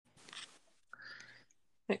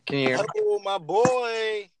Can you hear me? Oh, my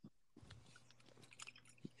boy.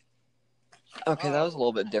 Okay, that was a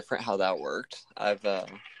little bit different how that worked.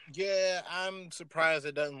 Yeah, I'm surprised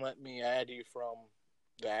it doesn't let me add you from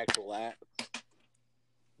the actual app.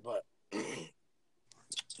 But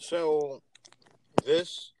so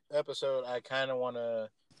this episode, I kind of want to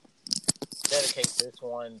dedicate this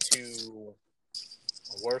one to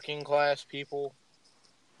working class people.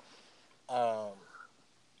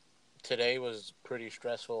 Today was pretty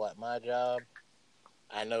stressful at my job.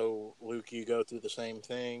 I know, Luke, you go through the same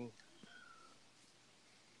thing.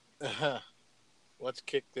 Let's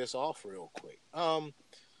kick this off real quick.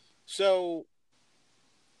 So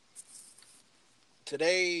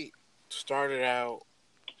today started out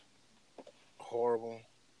horrible.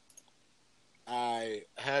 I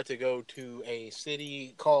had to go to a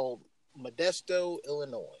city called Modesto,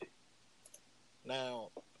 Illinois. Now,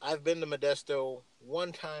 I've been to Modesto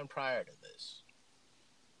one time prior to this.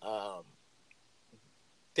 Um,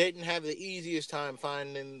 didn't have the easiest time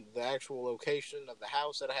finding the actual location of the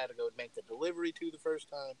house that I had to go make the delivery to the first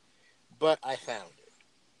time, but I found it.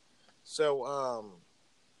 So,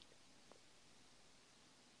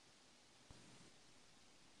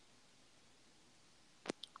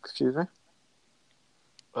 Excuse me?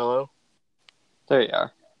 hello? There you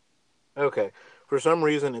are. Okay. For some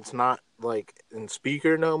reason, it's not like in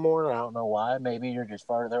speaker no more. I don't know why. Maybe you're just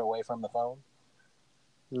farther away from the phone.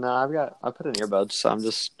 No, I put in earbuds, so I'm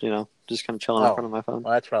just kind of chilling in Oh, front of my phone.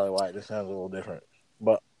 well, that's probably why it just sounds a little different.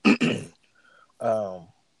 But, um,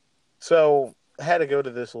 so I had to go to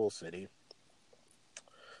this little city.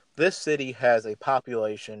 This city has a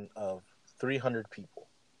population of 300 people.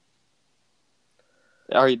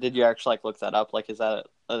 Did you actually look that up? Is that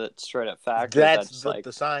a straight up fact, or is that That's just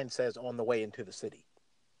the sign says on the way into the city.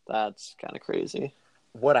 that's kind of crazy?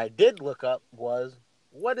 What I did look up was,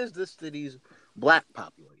 what is this city's black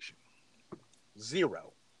population?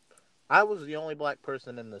 0. I was the only black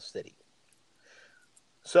person in the city.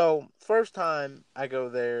 So, first time I go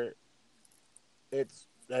there, it's,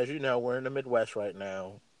 as you know, we're in the Midwest right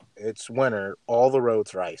now. It's winter. All the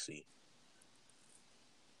roads are icy.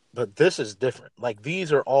 But this is different.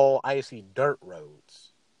 These are all icy dirt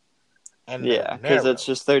roads. And Yeah, because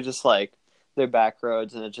they're back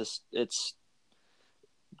roads, and it's just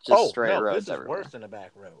Oh, straight no, roads this is everywhere. worse than a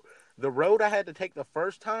back road. The road I had to take the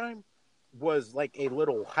first time was like a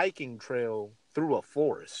little hiking trail through a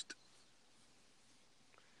forest.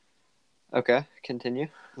 Okay, continue.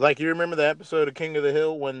 Like, you remember the episode of King of the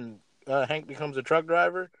Hill when Hank becomes a truck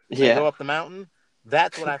driver? They Yeah. go up the mountain?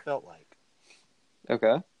 That's what I felt like.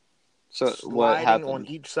 Okay. So what Sliding on happened?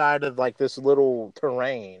 each side of this little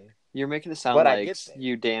terrain. You're making it sound But I like get there.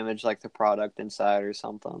 you damaged the product inside or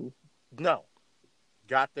something. No.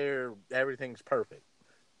 Got there, everything's perfect.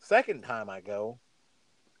 Second time I go,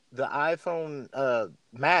 the iPhone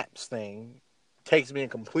Maps thing takes me a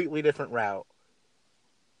completely different route.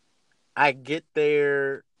 I get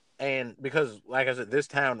there, and because, like I said, this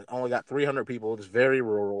town only got 300 people. It's very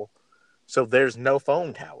rural, so there's no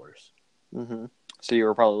phone towers. Mm-hmm. So you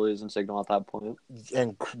were probably losing signal at that point.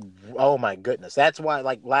 And oh my goodness, that's why.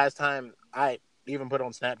 Last time I even put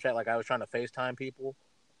on Snapchat, I was trying to FaceTime people,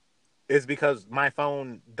 is because my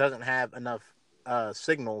phone doesn't have enough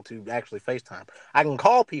signal to actually FaceTime. I can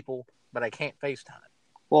call people, but I can't FaceTime.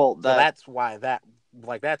 Well, So that's why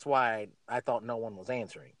that's why I thought no one was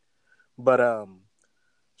answering. But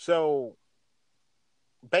so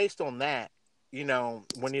based on that,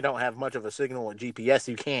 when you don't have much of a signal with GPS,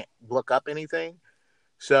 you can't look up anything.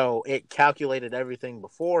 So it calculated everything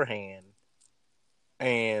beforehand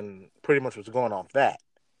and pretty much was going off that.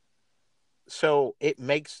 So it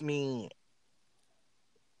makes me,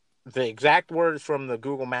 the exact words from the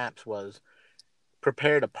Google Maps was,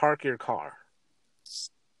 prepare to park your car.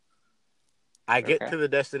 I get to the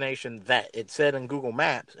destination that it said in Google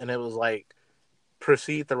Maps, and it was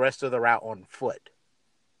proceed the rest of the route on foot.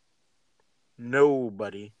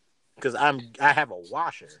 Nobody, because I have a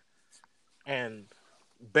washer, and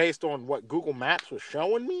based on what Google Maps was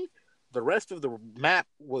showing me, the rest of the map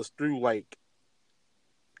was through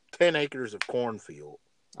 10 acres of cornfield.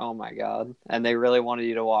 Oh my god! And they really wanted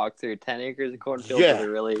you to walk through 10 acres of cornfield. Yeah,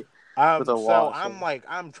 With a so washer.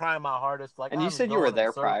 I'm trying my hardest. And I'm you said you were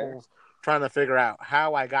there prior, trying to figure out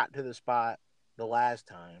how I got to the spot the last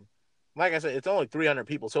time. Like I said, it's only 300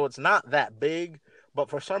 people, so it's not that big. But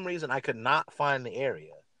for some reason, I could not find the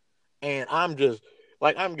area, and I'm just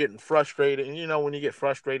I'm getting frustrated. And when you get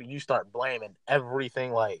frustrated, you start blaming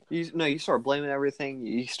everything. You start blaming everything.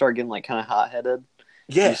 You start getting kind of hot headed.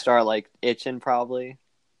 Yeah, you start itching probably.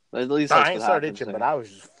 At least no, that's I ain't what started happens itching, there. but I was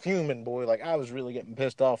just fuming, boy. I was really getting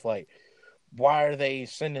pissed off. why are they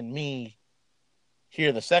sending me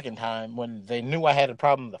here the second time when they knew I had a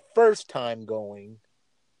problem the first time going?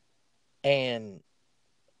 And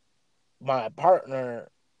my partner,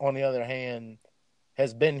 on the other hand,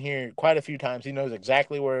 has been here quite a few times. He knows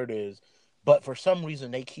exactly where it is. But for some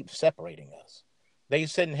reason, they keep separating us. They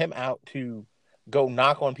send him out to go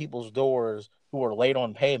knock on people's doors who are late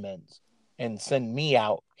on payments and send me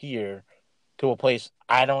out here to a place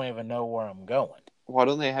I don't even know where I'm going. Why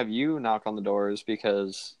don't they have you knock on the doors?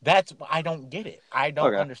 Because I don't get it. I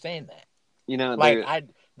don't okay, understand that. you know Like they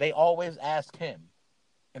they always ask him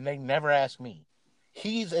and they never ask me.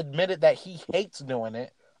 He's admitted that he hates doing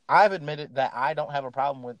it. I've admitted that I don't have a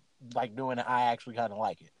problem with like doing it. I actually kind of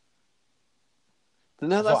like it.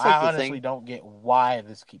 no, So that's like I the honestly thing. don't get why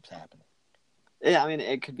this keeps happening. Yeah, I mean,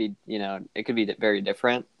 it could be it could be very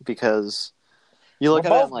different because you We're look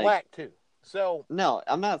at it and both like black too. So no,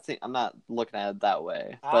 I'm not looking at it that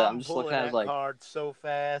way, but I'm I'm just looking pulling at it that like card so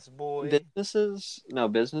fast, boy.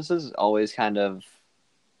 businesses always kind of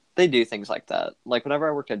they do things like that. Like whenever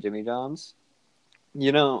I worked at Jimmy John's,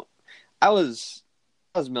 you know, I was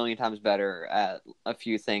I was a million times better at a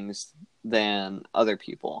few things than other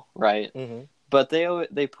people, right? Mm-hmm. But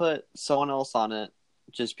they put someone else on it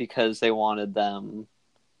just because they wanted them,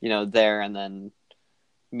 there, and then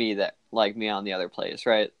me on the other place,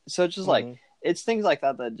 right? So it's just like Mm-hmm. it's things like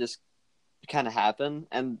that that just kind of happen,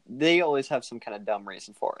 and they always have some kind of dumb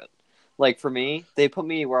reason for it. Like for me, they put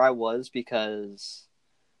me where I was because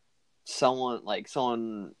someone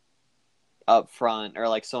up front, or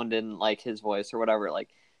like someone didn't like his voice or whatever. Like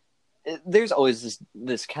there's always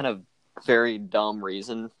this kind of very dumb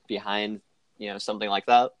reason behind something like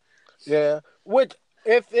that. Yeah. Which,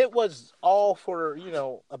 if it was all for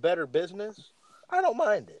a better business, I don't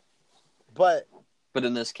mind it. But But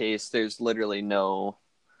in this case, there's literally no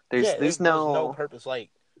yeah, there's it was no no purpose. Like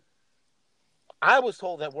I was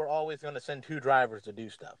told that we're always going to send two drivers to do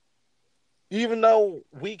stuff. Even though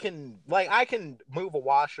we can, like, I can move a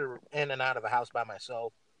washer in and out of a house by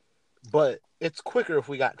myself, but it's quicker if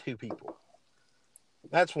we got two people.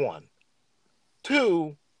 That's one.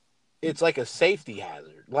 Two, it's like a safety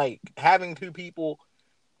hazard. Like, having two people,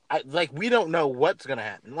 we don't know what's going to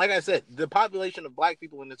happen. Like I said, the population of black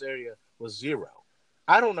people in this area was 0.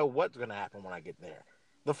 I don't know what's going to happen when I get there.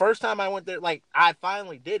 The first time I went there, like, I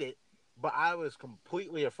finally did it, but I was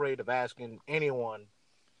completely afraid of asking anyone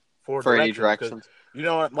for for any directions because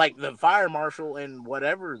directions. like the fire marshal in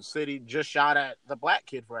whatever city just shot at the black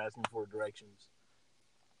kid for asking for directions.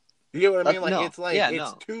 You get what I mean? Like No, yeah,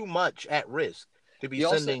 it's no. too much at risk to be You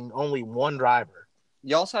also sending only one driver.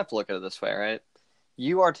 you also have to look at it this way, right?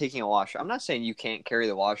 You are taking a washer. I'm not saying you can't carry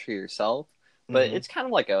the washer yourself, but Mm-hmm. it's kind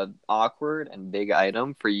of like a awkward and big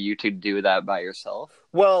item for you to do that by yourself.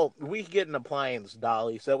 Well, we get an appliance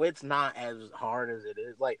dolly, so it's not as hard as it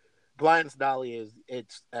is. Like appliance dolly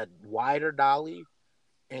it's a wider dolly,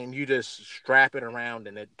 and you just strap it around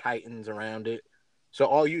and it tightens around it. So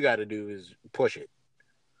all you got to do is push it.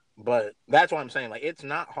 But that's what I'm saying. Like, it's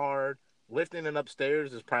not hard. Lifting it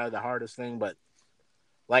upstairs is probably the hardest thing. But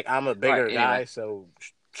like, I'm a All right. bigger Anyway, guy, so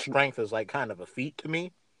strength is like kind of a feat to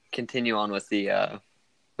me. continue on with the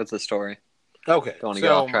story. Okay, Don't want to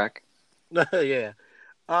get off so track. yeah.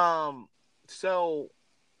 So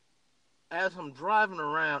as I'm driving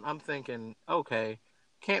around, I'm thinking, okay,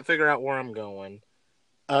 can't figure out where I'm going.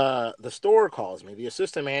 The store calls me. The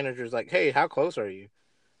assistant manager's like, "Hey, how close are you?"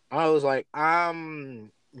 I was like,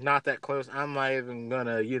 "I'm not that close. I'm not even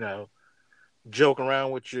gonna, joke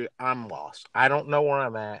around with you. I'm lost. I don't know where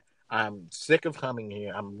I'm at. I'm sick of coming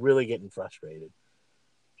here. I'm really getting frustrated."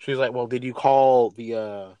 She's like, "Well, did you call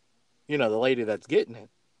the lady that's getting it?"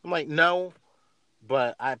 I'm like, "No,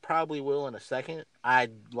 but I probably will in a second." I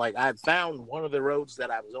found one of the roads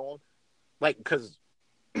that I was on, like, because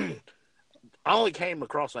I only came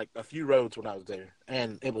across like a few roads when I was there,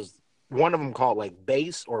 and it was one of them called like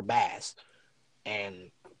Bass or Bass,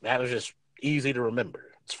 and that was just easy to remember.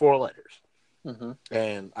 It's 4 letters. Mm-hmm.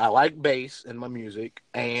 And I like bass in my music.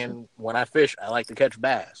 And when I fish, I like to catch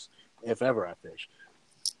bass, if ever I fish.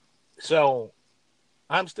 So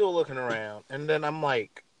I'm still looking around. And then I'm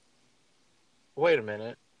like, wait a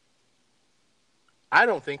minute. I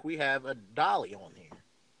don't think we have a dolly on here.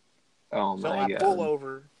 Oh So my I pull god.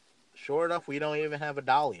 over. Sure enough, we don't even have a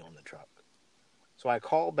dolly on the truck. So I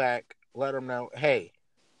call back, let them know, hey,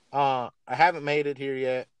 I haven't made it here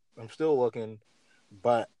yet. I'm still looking,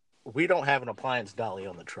 but we don't have an appliance dolly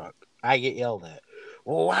on the truck. I get yelled at.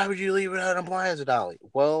 Well, why would you leave without an appliance dolly?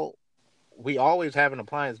 Well, we always have an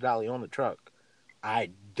appliance dolly on the truck.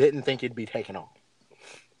 I didn't think it'd be taken off.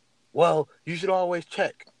 Well, you should always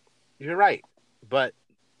check. You're right, but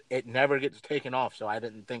it never gets taken off, so I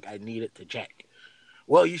didn't think I needed to check.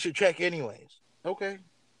 Well, you should check anyways. Okay,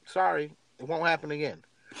 sorry, it won't happen again.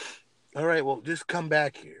 All right, well, just come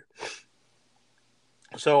back here.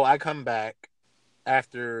 So I come back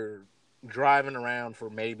after driving around for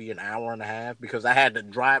maybe an hour and a half because I had to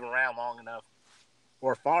drive around long enough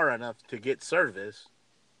or far enough to get service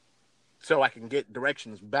so I can get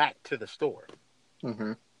directions back to the store.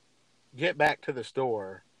 Mm-hmm. Get back to the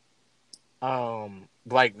store.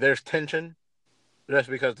 Like there's tension just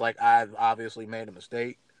because like I've obviously made a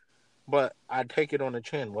mistake, but I take it on the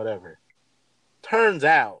chin, whatever. Turns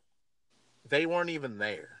out they weren't even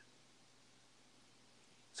there.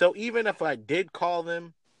 So even if I did call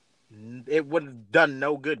them, it would have done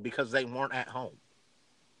no good because they weren't at home.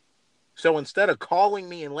 So instead of calling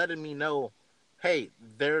me and letting me know, hey,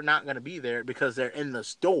 they're not going to be there because they're in the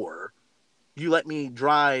store, you let me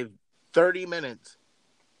drive 30 minutes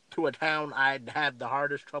to a town I'd had the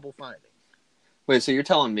hardest trouble finding. Wait, so you're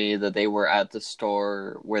telling me that they were at the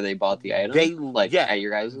store where they bought the item? At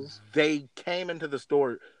your guys's? They came into the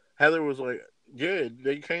store. Heather was like, yeah,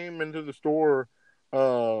 they came into the store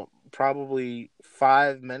probably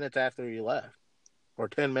 5 minutes after you left or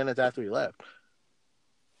 10 minutes after you left.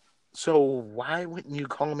 So why wouldn't you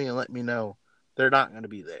call me and let me know they're not going to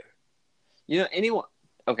be there? Anyone...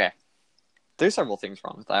 Okay. There's several things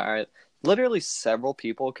wrong with that, all right? Literally several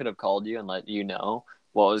people could have called you and let you know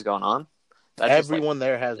what was going on. That's everyone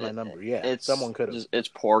there has my number. Yeah, someone could have. It's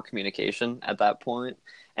poor communication at that point.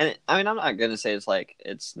 And I'm not going to say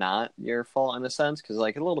it's not your fault in a sense, because, a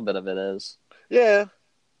little bit of it is. Yeah.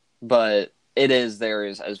 But it is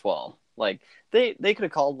theirs as well. They could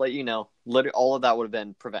have called, literally all of that would have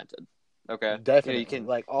been prevented. Okay?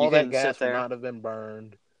 Definitely. All that gas would not have been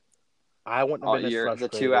burned. I wouldn't have been as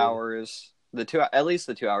frustrated. The 2 hours, at least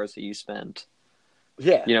the 2 hours that you spent,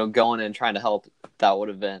 yeah, going and trying to help, that would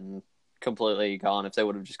have been completely gone if they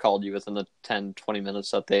would have just called you within the 10, 20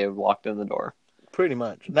 minutes that they walked in the door. Pretty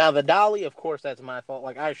much. Now, the dolly, of course, that's my fault.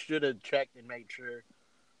 I should have checked and made sure.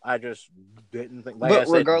 I just didn't think. But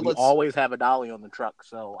regardless, we always have a dolly on the truck,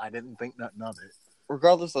 so I didn't think nothing of it.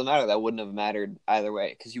 Regardless of the matter, that wouldn't have mattered either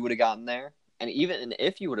way, because you would have gotten there, and even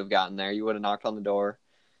if you would have gotten there, you would have knocked on the door,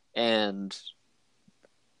 and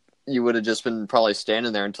you would have just been probably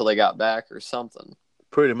standing there until they got back or something.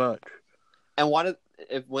 Pretty much. And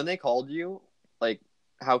when they called you,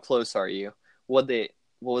 how close are you? What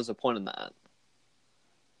was the point in that?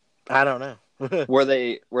 I don't know. Were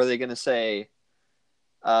they going to say,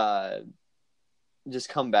 just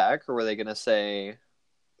come back, or were they going to say,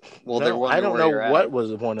 well, no, I don't know what was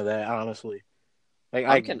the point of that, honestly.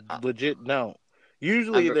 I legit don't.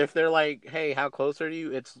 Usually, if they're like, hey, how close are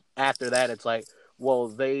you? It's after that, it's like, well,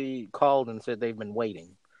 they called and said they've been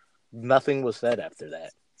waiting. Nothing was said after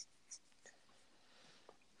that.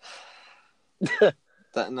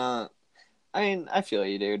 I feel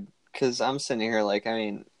you, dude. Because I'm sitting here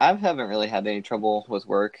I haven't really had any trouble with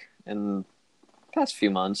work in the past few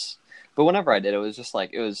months. But whenever I did, it was just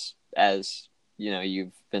it was, as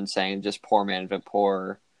you've been saying, just poor management,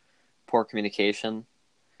 poor communication.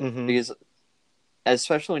 Mm-hmm. Because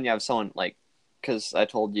especially when you have someone because I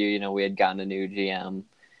told you, we had gotten a new GM,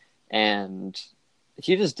 and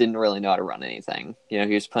he just didn't really know how to run anything. He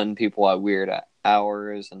was putting people at weird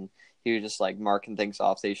hours, and he was just marking things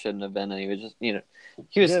off they shouldn't have been, and he was just, he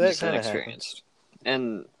was just inexperienced.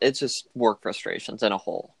 And it's just work frustrations in a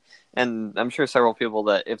whole. And I'm sure several people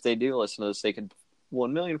that, if they do listen to this, they could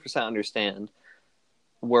 1,000,000% understand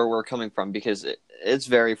where we're coming from, because it's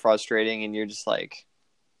very frustrating, and you're just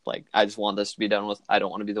I just want this to be done with. I don't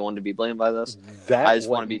want to be the one to be blamed by this. I just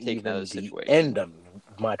want to be taken out of the situation. End of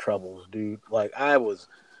my troubles, dude. I was,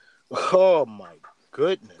 oh my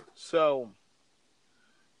goodness. So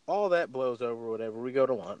all that blows over, whatever. We go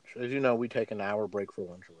to lunch. As you know, we take an hour break for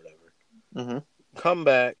lunch or whatever. Mm-hmm. Come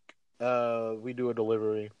back. We do a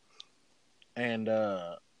delivery, and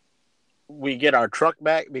we get our truck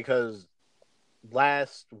back because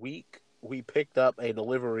last week we picked up a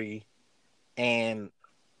delivery, and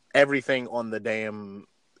everything on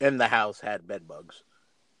in the house had bed bugs.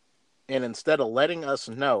 And instead of letting us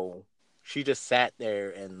know, she just sat there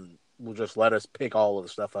and will just let us pick all of the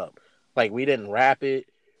stuff up. We didn't wrap it.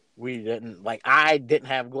 We didn't, I didn't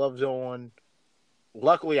have gloves on.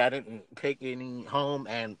 Luckily, I didn't take any home.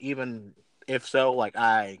 And even if so,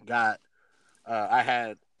 I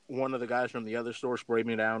had one of the guys from the other store spray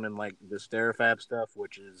me down in the Sterifab stuff,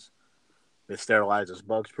 which is, it sterilizes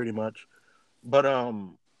bugs pretty much. But,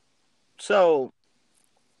 so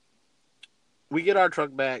we get our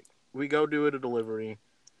truck back, we go do it a delivery,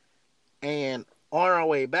 and on our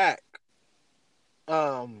way back,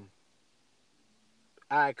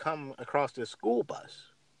 I come across this school bus,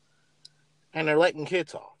 and they're letting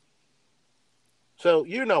kids off. So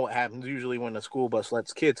you know what happens usually when a school bus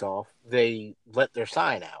lets kids off. They let their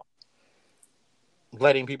sign out,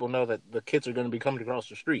 letting people know that the kids are going to be coming across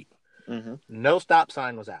the street. Mm-hmm. No stop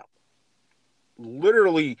sign was out.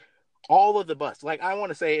 Literally all of the bus. Like, I want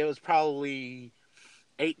to say it was probably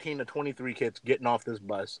 18 to 23 kids getting off this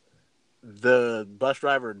bus. The bus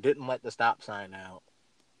driver didn't let the stop sign out.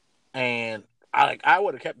 And I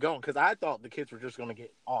would have kept going because I thought the kids were just going to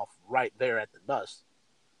get off right there at the bus.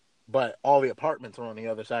 But all the apartments are on the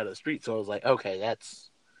other side of the street. So I was like, okay, that's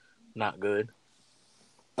not good.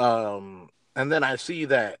 And then I see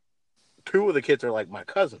that two of the kids are like my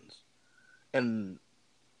cousins. And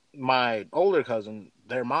my older cousin,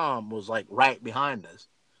 their mom was like right behind us.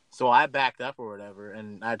 So I backed up or whatever.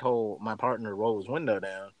 And I told my partner to roll his window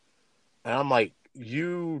down. And I'm like,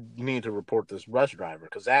 you need to report this bus driver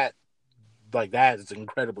because that is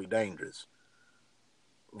incredibly dangerous.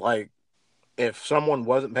 Like, if someone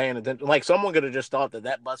wasn't paying attention, like someone could have just thought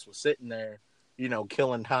that bus was sitting there, you know,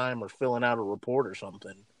 killing time or filling out a report or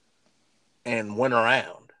something and went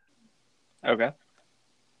around. Okay.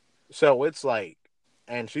 So it's like,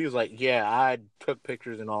 and she was like, yeah, I took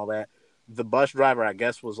pictures and all that. The bus driver, I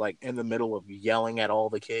guess, was like in the middle of yelling at all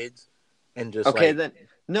the kids and just Okay, like then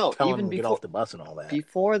no, telling even them to get before off the bus and all that.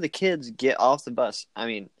 before the kids get off the bus. I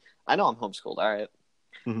mean, I know I'm homeschooled, all right,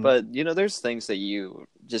 but you know, there's things that you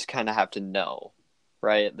just kind of have to know,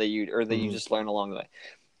 right? That you just learn along the way.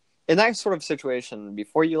 In that sort of situation,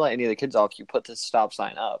 before you let any of the kids off, you put the stop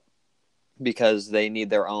sign up because they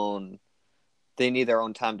need their own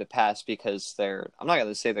time to pass because I'm not going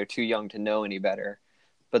to say they're too young to know any better,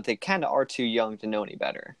 but they kind of are too young to know any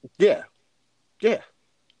better. Yeah.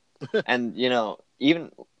 And you know,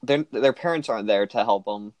 even their parents aren't there to help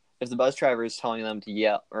them. If the bus driver is telling them to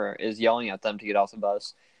yell or is yelling at them to get off the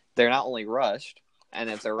bus, they're not only rushed, and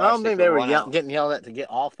if they're rushed, I don't think they were getting yelled at to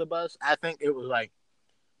get off the bus. I think it was like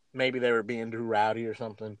maybe they were being too rowdy or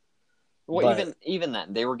something. Well, but, even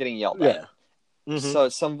then, they were getting yelled at. Yeah. Mm-hmm. So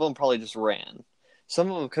some of them probably just ran.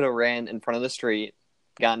 Some of them could have ran in front of the street,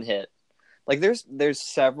 gotten hit. Like there's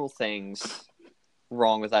several things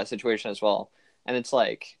wrong with that situation as well, and it's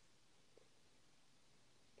like,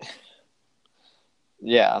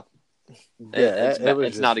 yeah,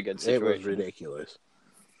 it's not a good situation. It was ridiculous.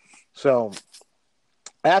 So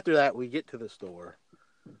after that, we get to the store,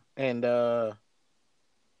 and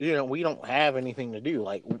you know, we don't have anything to do.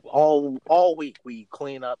 Like all week, we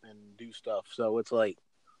clean up and do stuff. So it's like,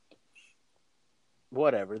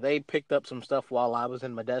 whatever. They picked up some stuff while I was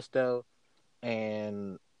in Modesto,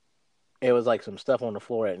 and it was like some stuff on the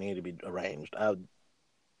floor that needed to be arranged. And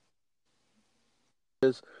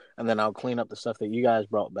then I'll clean up the stuff that you guys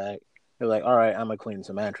brought back. They're like, all right, I'm gonna clean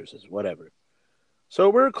some mattresses, whatever. So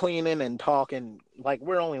we're cleaning and talking, like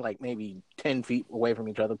we're only like maybe 10 feet away from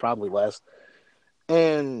each other, probably less.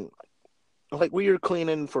 And like we were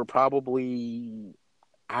cleaning for probably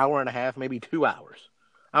hour and a half, maybe 2 hours.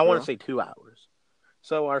 I want to say 2 hours.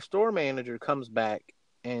 So our store manager comes back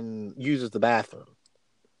and uses the bathroom.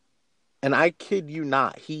 And I kid you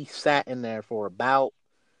not, he sat in there for about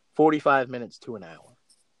 45 minutes to an hour.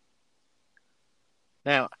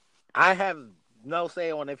 Now, I have no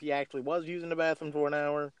say on if he actually was using the bathroom for an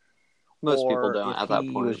hour. Most people don't at that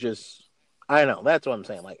point. He was just, I know, that's what I'm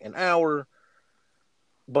saying, like an hour.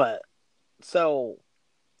 But, so,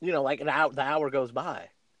 you know, like the hour goes by.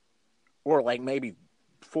 Or like maybe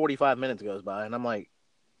 45 minutes goes by, and I'm like,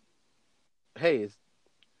 hey,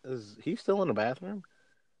 is he still in the bathroom?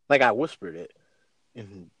 Like, I whispered it,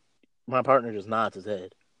 and my partner just nods his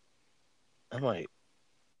head. I'm like,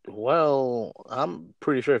 well, I'm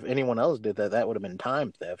pretty sure if anyone else did that, that would have been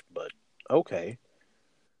time theft, but okay.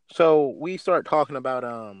 So we start talking about,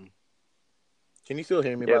 can you still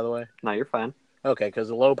hear me, by the way? No, you're fine. Okay, because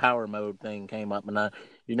the low power mode thing came up, and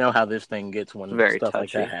you know how this thing gets when stuff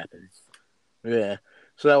like that happens. Yeah.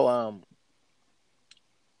 So,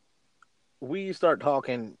 we start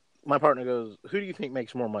talking. My partner goes, who do you think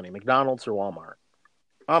makes more money, McDonald's or Walmart?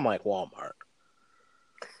 I'm like, Walmart.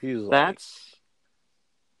 He's like,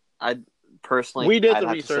 I personally, we did I'd the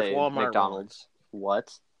have research. To say Walmart. McDonald's.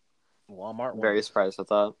 What? Walmart. Very surprised with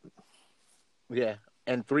that. Yeah.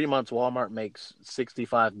 In 3 months, Walmart makes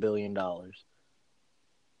 $65 billion.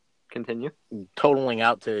 Continue. Totaling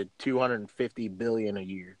out to $250 billion a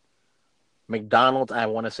year. McDonald's, I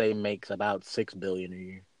want to say, makes about $6 billion a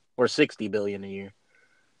year. Or $60 billion a year.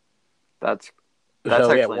 That's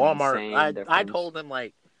so yeah, Walmart. I told them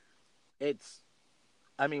like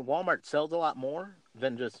Walmart sells a lot more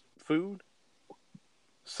than just food,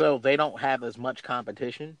 so they don't have as much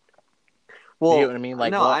competition. You get Well, what I mean?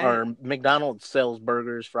 Like, no, or McDonald's sells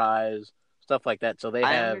burgers, fries, stuff like that. So they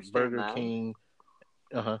I have understand Burger that, King.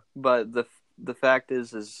 Uh huh. but the fact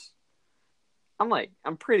is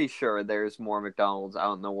I'm pretty sure there's more McDonald's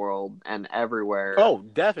out in the world and everywhere. Oh,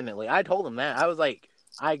 definitely. I told him that. I was like,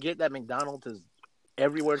 I get that McDonald's is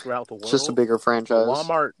everywhere throughout the It's just a world, bigger but franchise.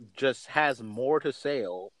 Walmart just has more to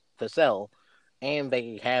sell, and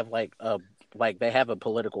they have they have a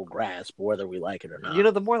political grasp, whether we like it or You not.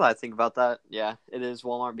 know, the more that I think about that, yeah, it is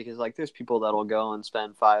Walmart because like there's people that'll go and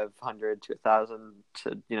spend 500 to 1,000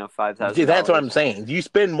 to five See, thousand that's what I'm dollars saying. You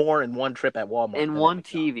spend more in one trip at Walmart in than at one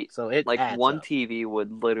McDonald's, TV. so it Like adds one up. TV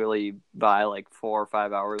would literally buy like 4 or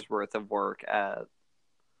 5 hours worth of work at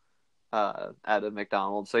a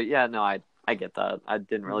McDonald's. So yeah, no, I get that. I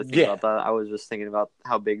didn't really think Yeah, about that. I was just thinking about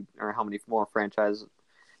how big or how many more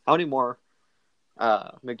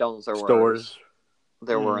McDonald's stores.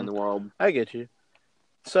 there were in Mm, the world. I get you.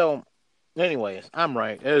 So, anyways, I'm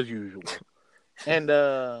right as usual. And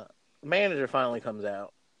manager finally comes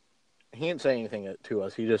out. He didn't say anything to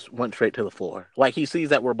us. He just went straight to the floor. Like he sees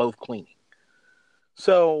that we're both cleaning.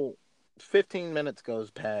 So 15 minutes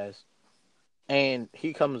goes past and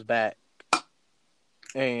he comes back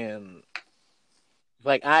and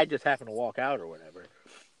like I just happen to walk out or whatever.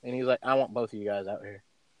 And he's like, I want both of you guys out here.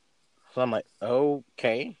 So I'm like,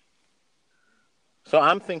 okay. So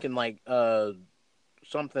I'm thinking like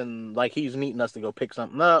something like he's needing us to go pick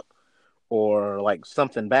something up or like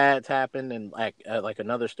something bad's happened and like at like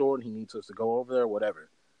another store and he needs us to go over there or whatever.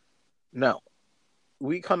 No.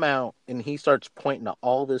 We come out and he starts pointing to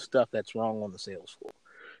all this stuff that's wrong on the sales floor.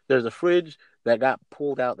 There's a fridge that got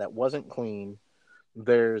pulled out that wasn't clean.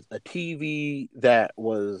 There's a TV that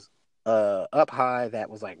was up high that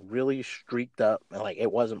was like really streaked up and like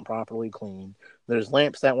it wasn't properly cleaned. There's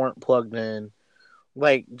lamps that weren't plugged in.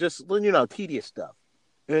 Like just tedious stuff.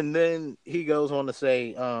 And then he goes on to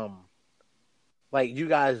say, like you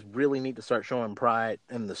guys really need to start showing pride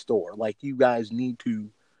in the store. Like you guys need to,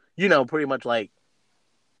 pretty much like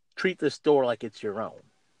treat the store like it's your own,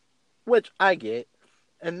 which I get.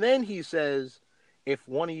 And then he says, if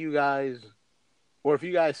one of you guys, or if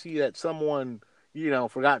you guys see that someone,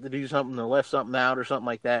 forgot to do something or left something out or something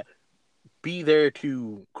like that, be there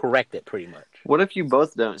to correct it pretty much. What if you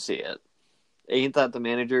both don't see it? Ain't that the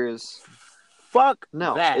manager's? Fuck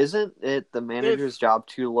No, that. isn't it the manager's job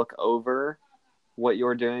to look over what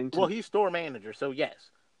you're doing? Well, he's store manager, so yes.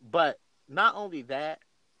 But not only that,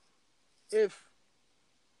 if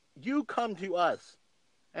you come to us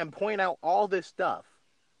and point out all this stuff,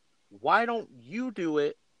 why don't you do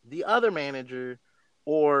it, the other manager,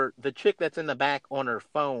 or the chick that's in the back on her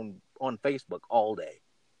phone on Facebook all day?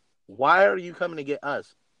 Why are you coming to get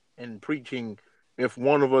us and preaching if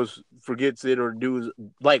one of us forgets it or does,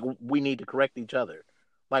 like, we need to correct each other?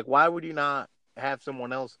 Like, why would you not have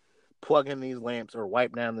someone else plug in these lamps or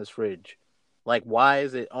wipe down this fridge? Like, why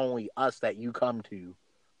is it only us that you come to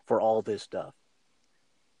for all this stuff?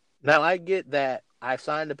 Now, I get that I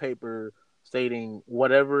signed a paper stating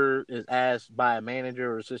whatever is asked by a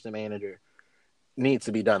manager or assistant manager needs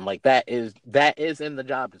to be done. Like that is in the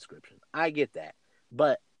job description. I get that.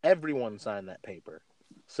 But everyone signed that paper.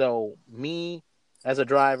 So me as a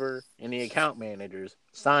driver and the account managers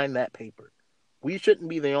signed that paper. We shouldn't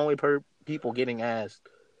be the only people getting asked,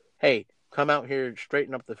 "Hey, come out here,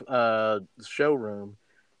 straighten up the showroom."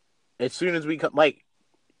 As soon as we come, like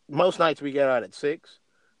most nights we get out at 6.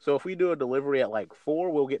 So if we do a delivery at like 4,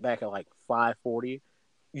 we'll get back at like 5:40.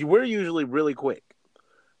 We're usually really quick,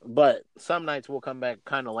 but some nights we'll come back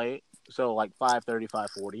kind of late. So like 5:30,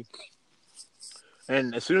 5:40.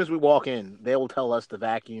 And as soon as we walk in, they will tell us to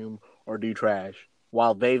vacuum or do trash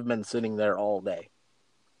while they've been sitting there all day.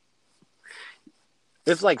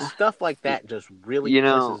 It's like stuff like that just really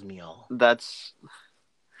pisses me off. That's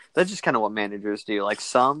just kind of what managers do. Like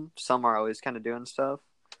some are always kind of doing stuff.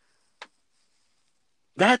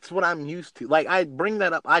 That's what I'm used to. Like I bring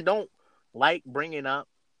that up. I don't like bringing up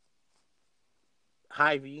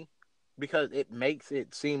Hy-Vee because it makes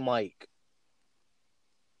it seem like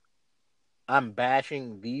I'm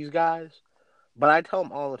bashing these guys. But I tell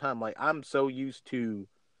them all the time, like I'm so used to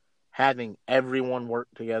having everyone work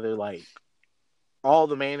together. Like all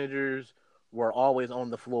the managers were always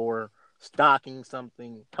on the floor, stocking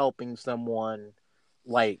something, helping someone.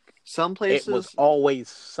 Like some places, it was always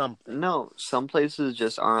something. No, some places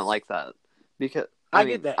just aren't like that. Because I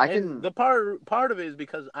get that, and the part of it is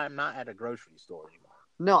because I'm not at a grocery store anymore.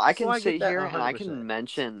 No, I can sit here 100%. And I can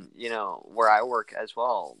mention, where I work as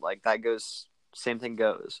well. Like that goes, same thing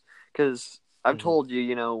goes. Because I've told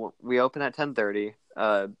you, we open at 10:30.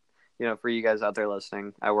 For you guys out there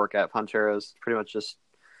listening, I work at Poncheros, pretty much just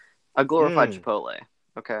a glorified Mm. Chipotle.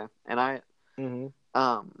 Okay, and Hmm.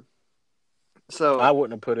 um, so I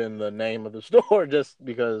wouldn't have put in the name of the store just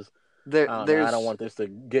because I don't know. I don't there's want this to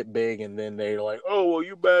get big and then they're like, "Oh, well,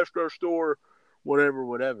 you bashed our store, whatever,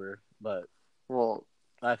 whatever." But well,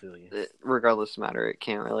 I feel you. regardless of matter, it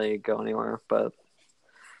can't really go anywhere. But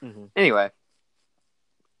Hmm. anyway,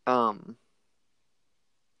 um,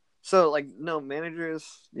 so like no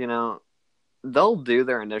managers, they'll do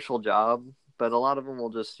their initial job, but a lot of them will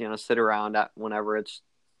just sit around at whenever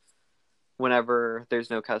there's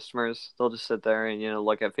no customers, they'll just sit there and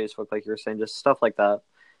look at Facebook like you were saying, just stuff like that.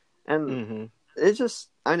 And Hmm. it's just,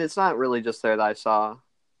 I mean, it's not really just there that I saw.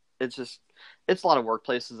 It's just, it's a lot of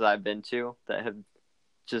workplaces that I've been to that have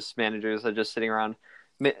just managers that are just sitting around.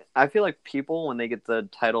 I feel like people when they get the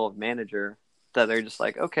title of manager, that they're just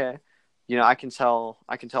like, okay, I can tell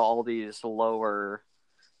all these lower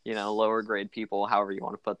grade people, however you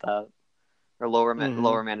want to put that, or Hmm.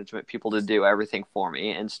 lower management people to do everything for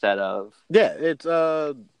me instead of Yeah, it's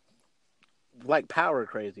like power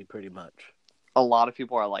crazy, pretty much, a lot of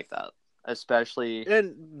people are like that, especially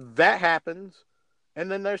and that happens. And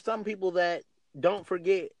then there's some people that don't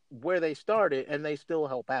forget where they started and they still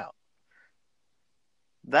help out.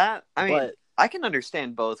 that. I mean, But I can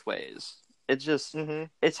understand both ways. It's just, hmm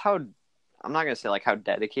it's how, I'm not gonna say like how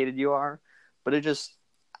dedicated you are, but it just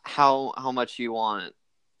how much you want,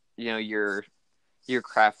 your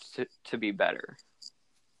craft to be better.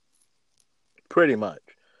 pretty much.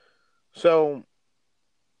 So,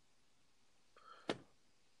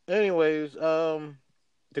 anyways, to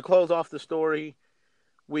close off the story,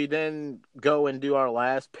 we then go and do our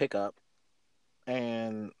last pickup,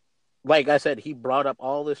 and like I said, he brought up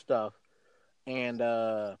all this stuff, and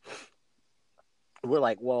we're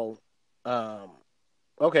like, well, um,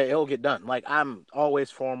 okay, it'll get done. Like I'm always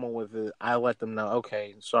formal with it. I let them know,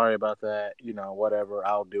 okay, sorry about that, whatever,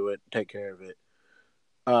 I'll do it, take care of it.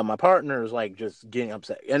 My partner is like just getting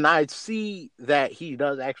upset, and I see that he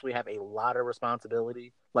does actually have a lot of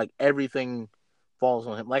responsibility. Like everything falls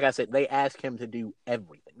on him. Like I said, they ask him to do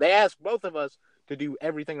everything. They ask both of us to do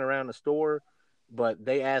everything around the store, but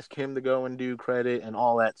they ask him to go and do credit and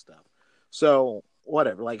all that stuff. So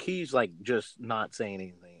whatever. Like he's like just not saying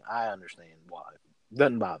anything. I understand why.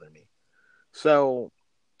 Doesn't bother me. So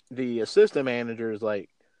the assistant manager is like,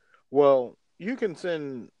 well, you can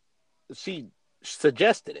send. She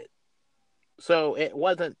suggested it, so it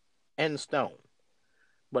wasn't in stone.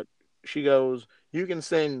 But she goes, you can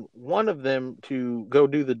send one of them to go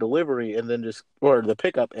do the delivery and then just, or the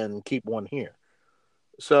pickup and keep one here.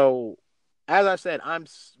 So, as I said,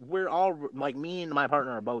 we're all like me and my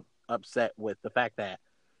partner are both upset with the fact that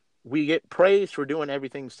we get praised for doing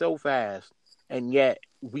everything so fast and yet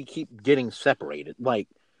we keep getting separated. Like,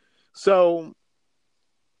 so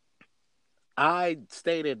I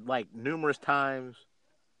stated like numerous times,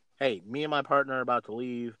 hey, me and my partner are about to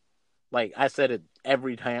leave. Like I said it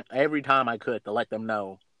every time I could to let them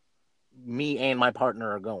know me and my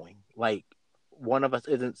partner are going. Like one of us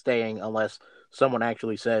isn't staying unless someone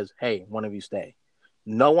actually says, "Hey, one of you stay."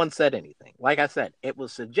 No one said anything. Like I said, it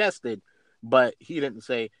was suggested, but he didn't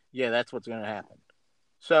say, "Yeah, that's what's going to happen."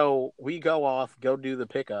 So we go off, go do the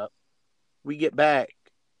pickup. We get back.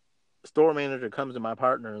 Store manager comes to my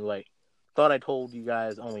partner and is like, "Thought I told you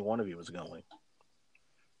guys only one of you was going."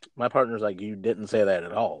 My partner's like, "You didn't say that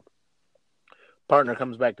at all." Partner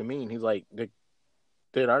comes back to me and he's like,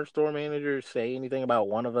 did our store manager say anything about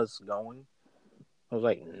one of us going? I was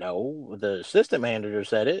like, no, the assistant manager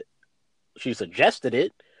said it. She suggested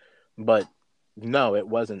it, but no, it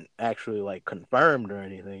wasn't actually like confirmed or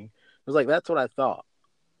anything. I was like, that's what I thought.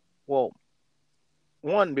 Well,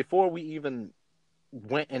 one, before we even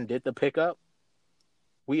went and did the pickup,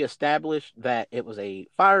 we established that it was a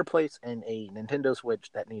fireplace and a Nintendo Switch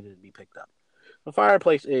that needed to be picked up. The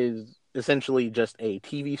fireplace is essentially just a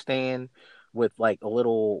TV stand with like a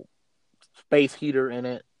little space heater in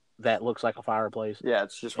it that looks like a fireplace Yeah,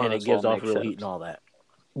 it's just one and of it those little gives off real heat and makeshifts. all that.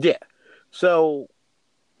 Yeah. So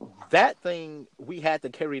that thing we had to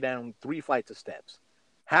carry down 3 flights of steps.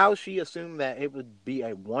 How she assumed that it would be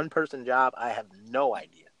a one person job, I have no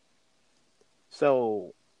idea.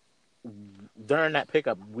 So during that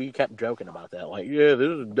pickup, we kept joking about that. Like, yeah, this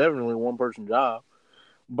is definitely a one person job.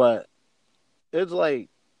 But it's like,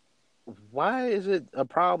 why is it a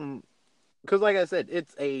problem? Because, like I said,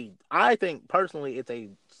 I think personally, it's a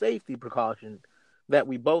safety precaution that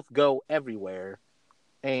we both go everywhere.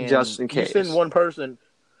 And Just in case. you send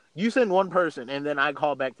one person, and then I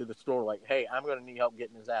call back to the store like, "Hey, I'm going to need help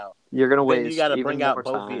getting this out." You're going to Then you got waste to even bring more out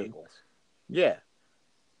both time. vehicles. Yeah,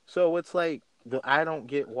 so it's like I don't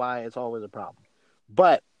get why it's always a problem.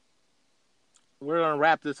 But we're gonna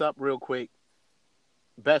wrap this up real quick.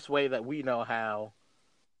 Best way that we know how.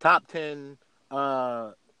 Top 10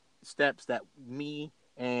 steps that me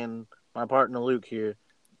and my partner Luke here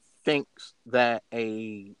thinks that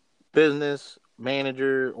a business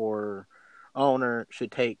manager or owner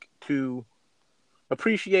should take to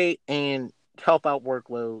appreciate and help out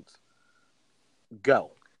workloads.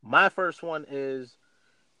 Go. My first one is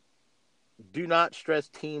do not stress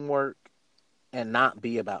teamwork and not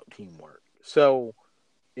be about teamwork. So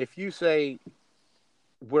if you say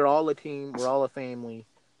we're all a team, we're all a family,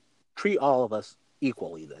 treat all of us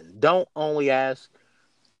equally then. Don't only ask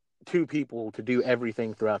two people to do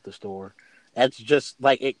everything throughout the store. That's just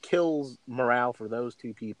like it kills morale for those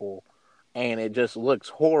two people, and it just looks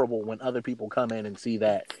horrible when other people come in and see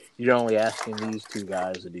that you're only asking these two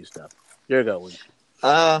guys to do stuff. Here you go.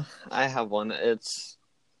 I have one. It's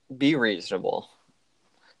be reasonable.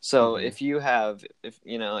 So if you have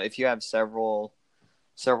several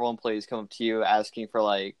employees come up to you asking for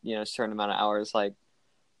like, a certain amount of hours, like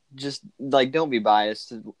just like don't be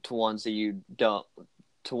biased to ones that you don't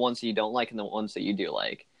like and the ones that you do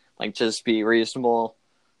like. Like just be reasonable,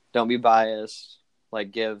 don't be biased,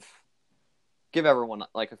 like give everyone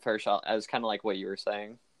like a fair shot, as kind of like what you were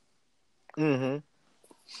saying. Mm-hmm.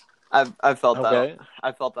 I've felt Okay. that.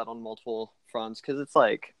 I felt that on multiple fronts because it's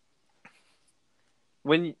like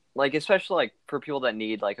when like especially like for people that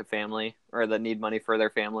need like a family or that need money for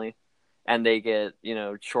their family, and they get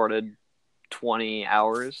shorted 20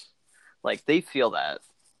 hours, like they feel that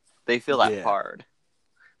Yeah. hard.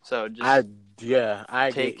 So just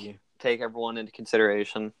I get you. take everyone into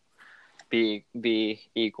consideration, be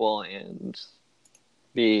equal and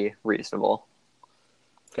be reasonable.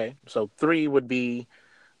 Okay. So 3 would be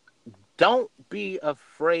don't be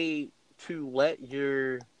afraid to let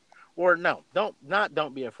your or no,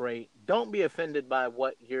 don't be afraid. Don't be offended by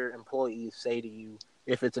what your employees say to you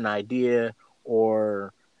if it's an idea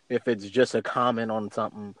or if it's just a comment on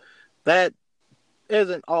something. That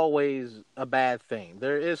isn't always a bad thing.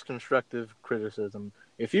 There is constructive criticism.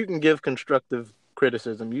 If you can give constructive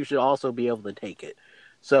criticism, you should also be able to take it.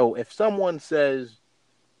 So if someone says,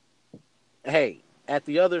 "Hey, at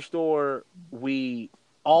the other store, we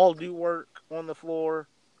all do work on the floor,"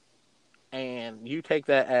 and you take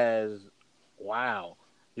that as, "Wow,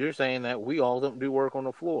 you're saying that we all don't do work on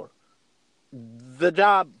the floor." The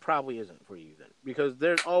job probably isn't for you then, because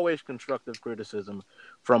there's always constructive criticism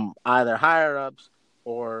from either higher ups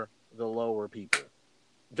or the lower people.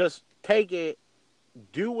 Just take it,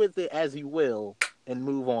 do with it as you will, and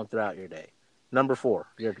move on throughout your day. Number 4,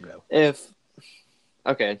 here to go.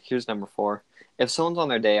 Here's number 4. If someone's on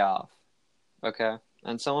their day off,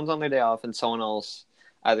 and someone's on their day off and someone else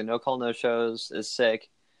either no call, no shows, is sick,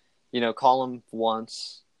 call them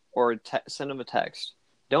once or send them a text.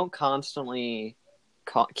 Don't constantly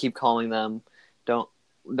keep calling them. Don't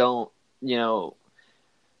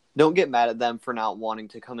get mad at them for not wanting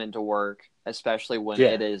to come into work, especially when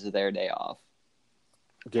it is their day off.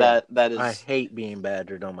 Yeah. That is. I hate being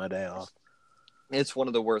badgered on my day off. It's one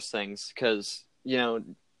of the worst things because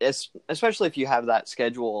especially if you have that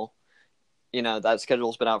schedule. That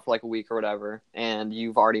schedule's been out for like a week or whatever, and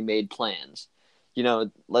you've already made plans.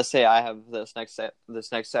 Let's say I have this next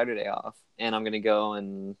Saturday off, and I'm going to go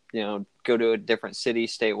and go to a different city,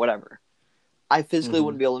 state, whatever. I physically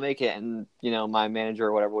wouldn't be able to make it, and my manager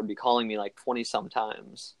or whatever would be calling me like 20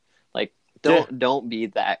 sometimes. Like, don't be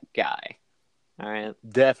that guy. All right,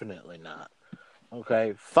 definitely not.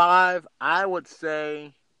 Okay, 5. I would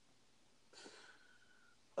say.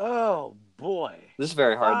 Oh boy, this is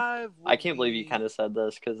very hard. I can't believe you kind of said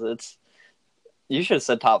this because you should have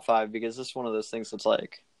said top 5 because this is one of those things that's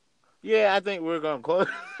like. Yeah, I think we're going to close.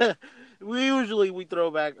 we throw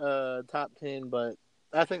back top 10, but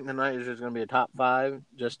I think tonight is just going to be a top 5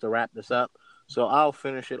 just to wrap this up. So I'll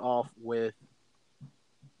finish it off with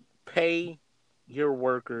pay your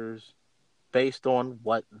workers based on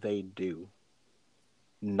what they do,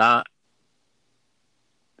 not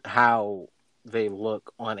how they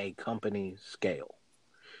look on a company scale.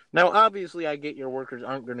 Now, obviously, I get your workers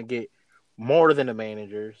aren't going to get more than the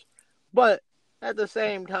managers, but at the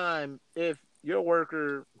same time, if your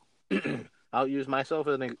worker, I'll use myself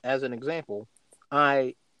as an example,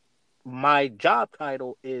 my job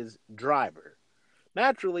title is driver.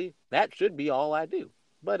 Naturally, that should be all I do,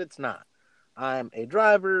 but it's not. I'm a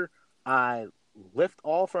driver. I lift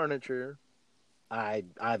all furniture. I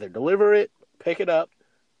either deliver it, pick it up.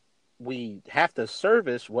 We have to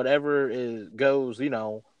service whatever goes,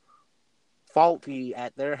 faulty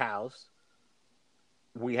at their house.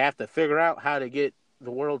 We have to figure out how to get the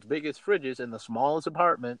world's biggest fridges in the smallest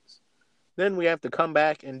apartments. Then we have to come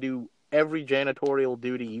back and do every janitorial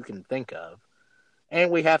duty you can think of,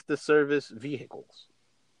 and we have to service vehicles.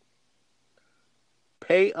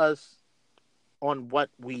 Pay us on what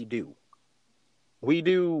we do. We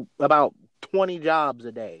do about 20 jobs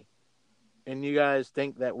a day, and you guys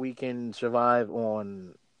think that we can survive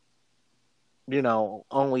on,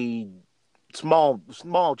 only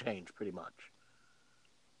small change, pretty much.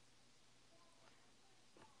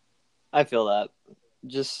 I feel that.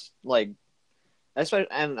 Just like, especially,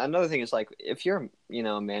 and another thing is like, if you're,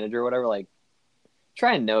 a manager or whatever, like,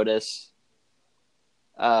 try and notice,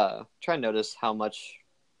 how much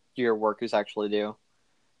your workers actually do.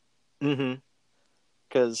 Mm-hmm.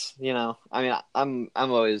 Because I mean, I'm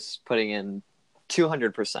always putting in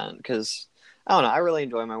 200% because I don't know, I really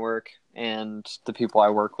enjoy my work and the people I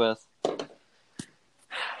work with,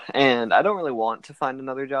 and I don't really want to find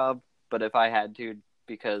another job, but if I had to,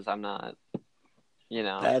 because I'm not,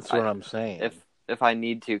 That's what I'm saying. If I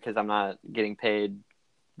need to, because I'm not getting paid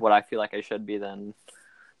what I feel like I should be, then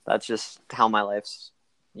that's just how my life's.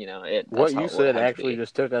 What you said actually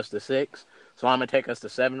just took us to 6, so I'm gonna take us to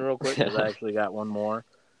 7 real quick because I actually got one more.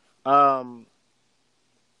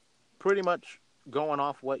 Pretty much going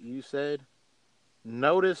off what you said.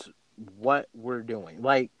 Notice what we're doing.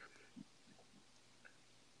 Like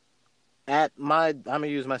I'm gonna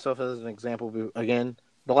use myself as an example again.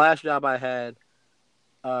 The last job I had,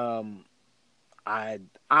 I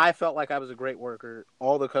felt like I was a great worker.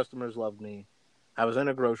 All the customers loved me. I was in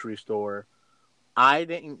a grocery store. I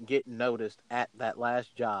didn't get noticed at that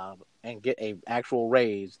last job and get a actual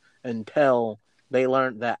raise until they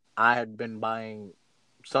learned that I had been buying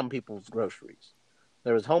some people's groceries.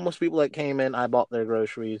 There was homeless people that came in, I bought their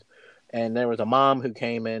groceries, and there was a mom who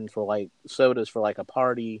came in for like sodas for like a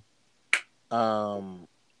party.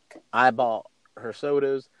 I bought her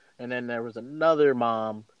sodas, and then there was another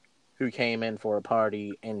mom who came in for a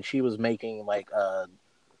party, and she was making like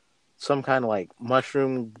some kind of like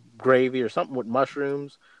mushroom gravy or something with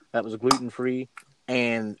mushrooms that was gluten free,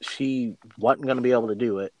 and she wasn't going to be able to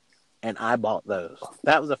do it, and I bought those.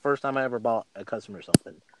 That was the first time I ever bought a customer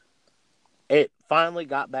something. It finally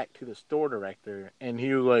got back to the store director, and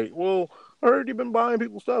he was like, "Well, I heard you've been buying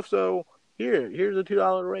people stuff, so here's a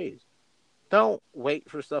 $2 raise." Don't wait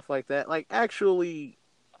for stuff like that. Like, actually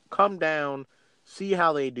come down, see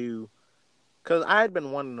how they do, because I had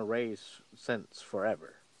been wanting a raise since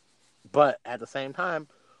forever. But at the same time,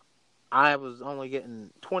 I was only getting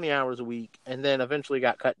 20 hours a week and then eventually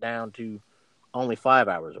got cut down to only 5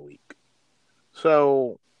 hours a week.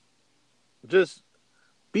 So just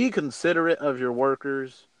be considerate of your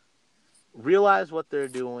workers, realize what they're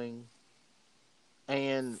doing,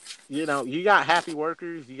 and you got happy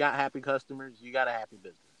workers, you got happy customers, you got a happy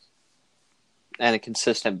business. And a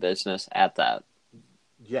consistent business at that.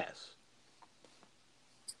 Yes.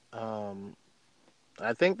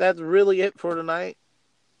 I think that's really it for tonight.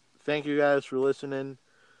 Thank you guys for listening.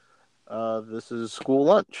 This is School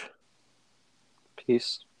Lunch.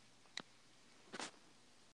 Peace.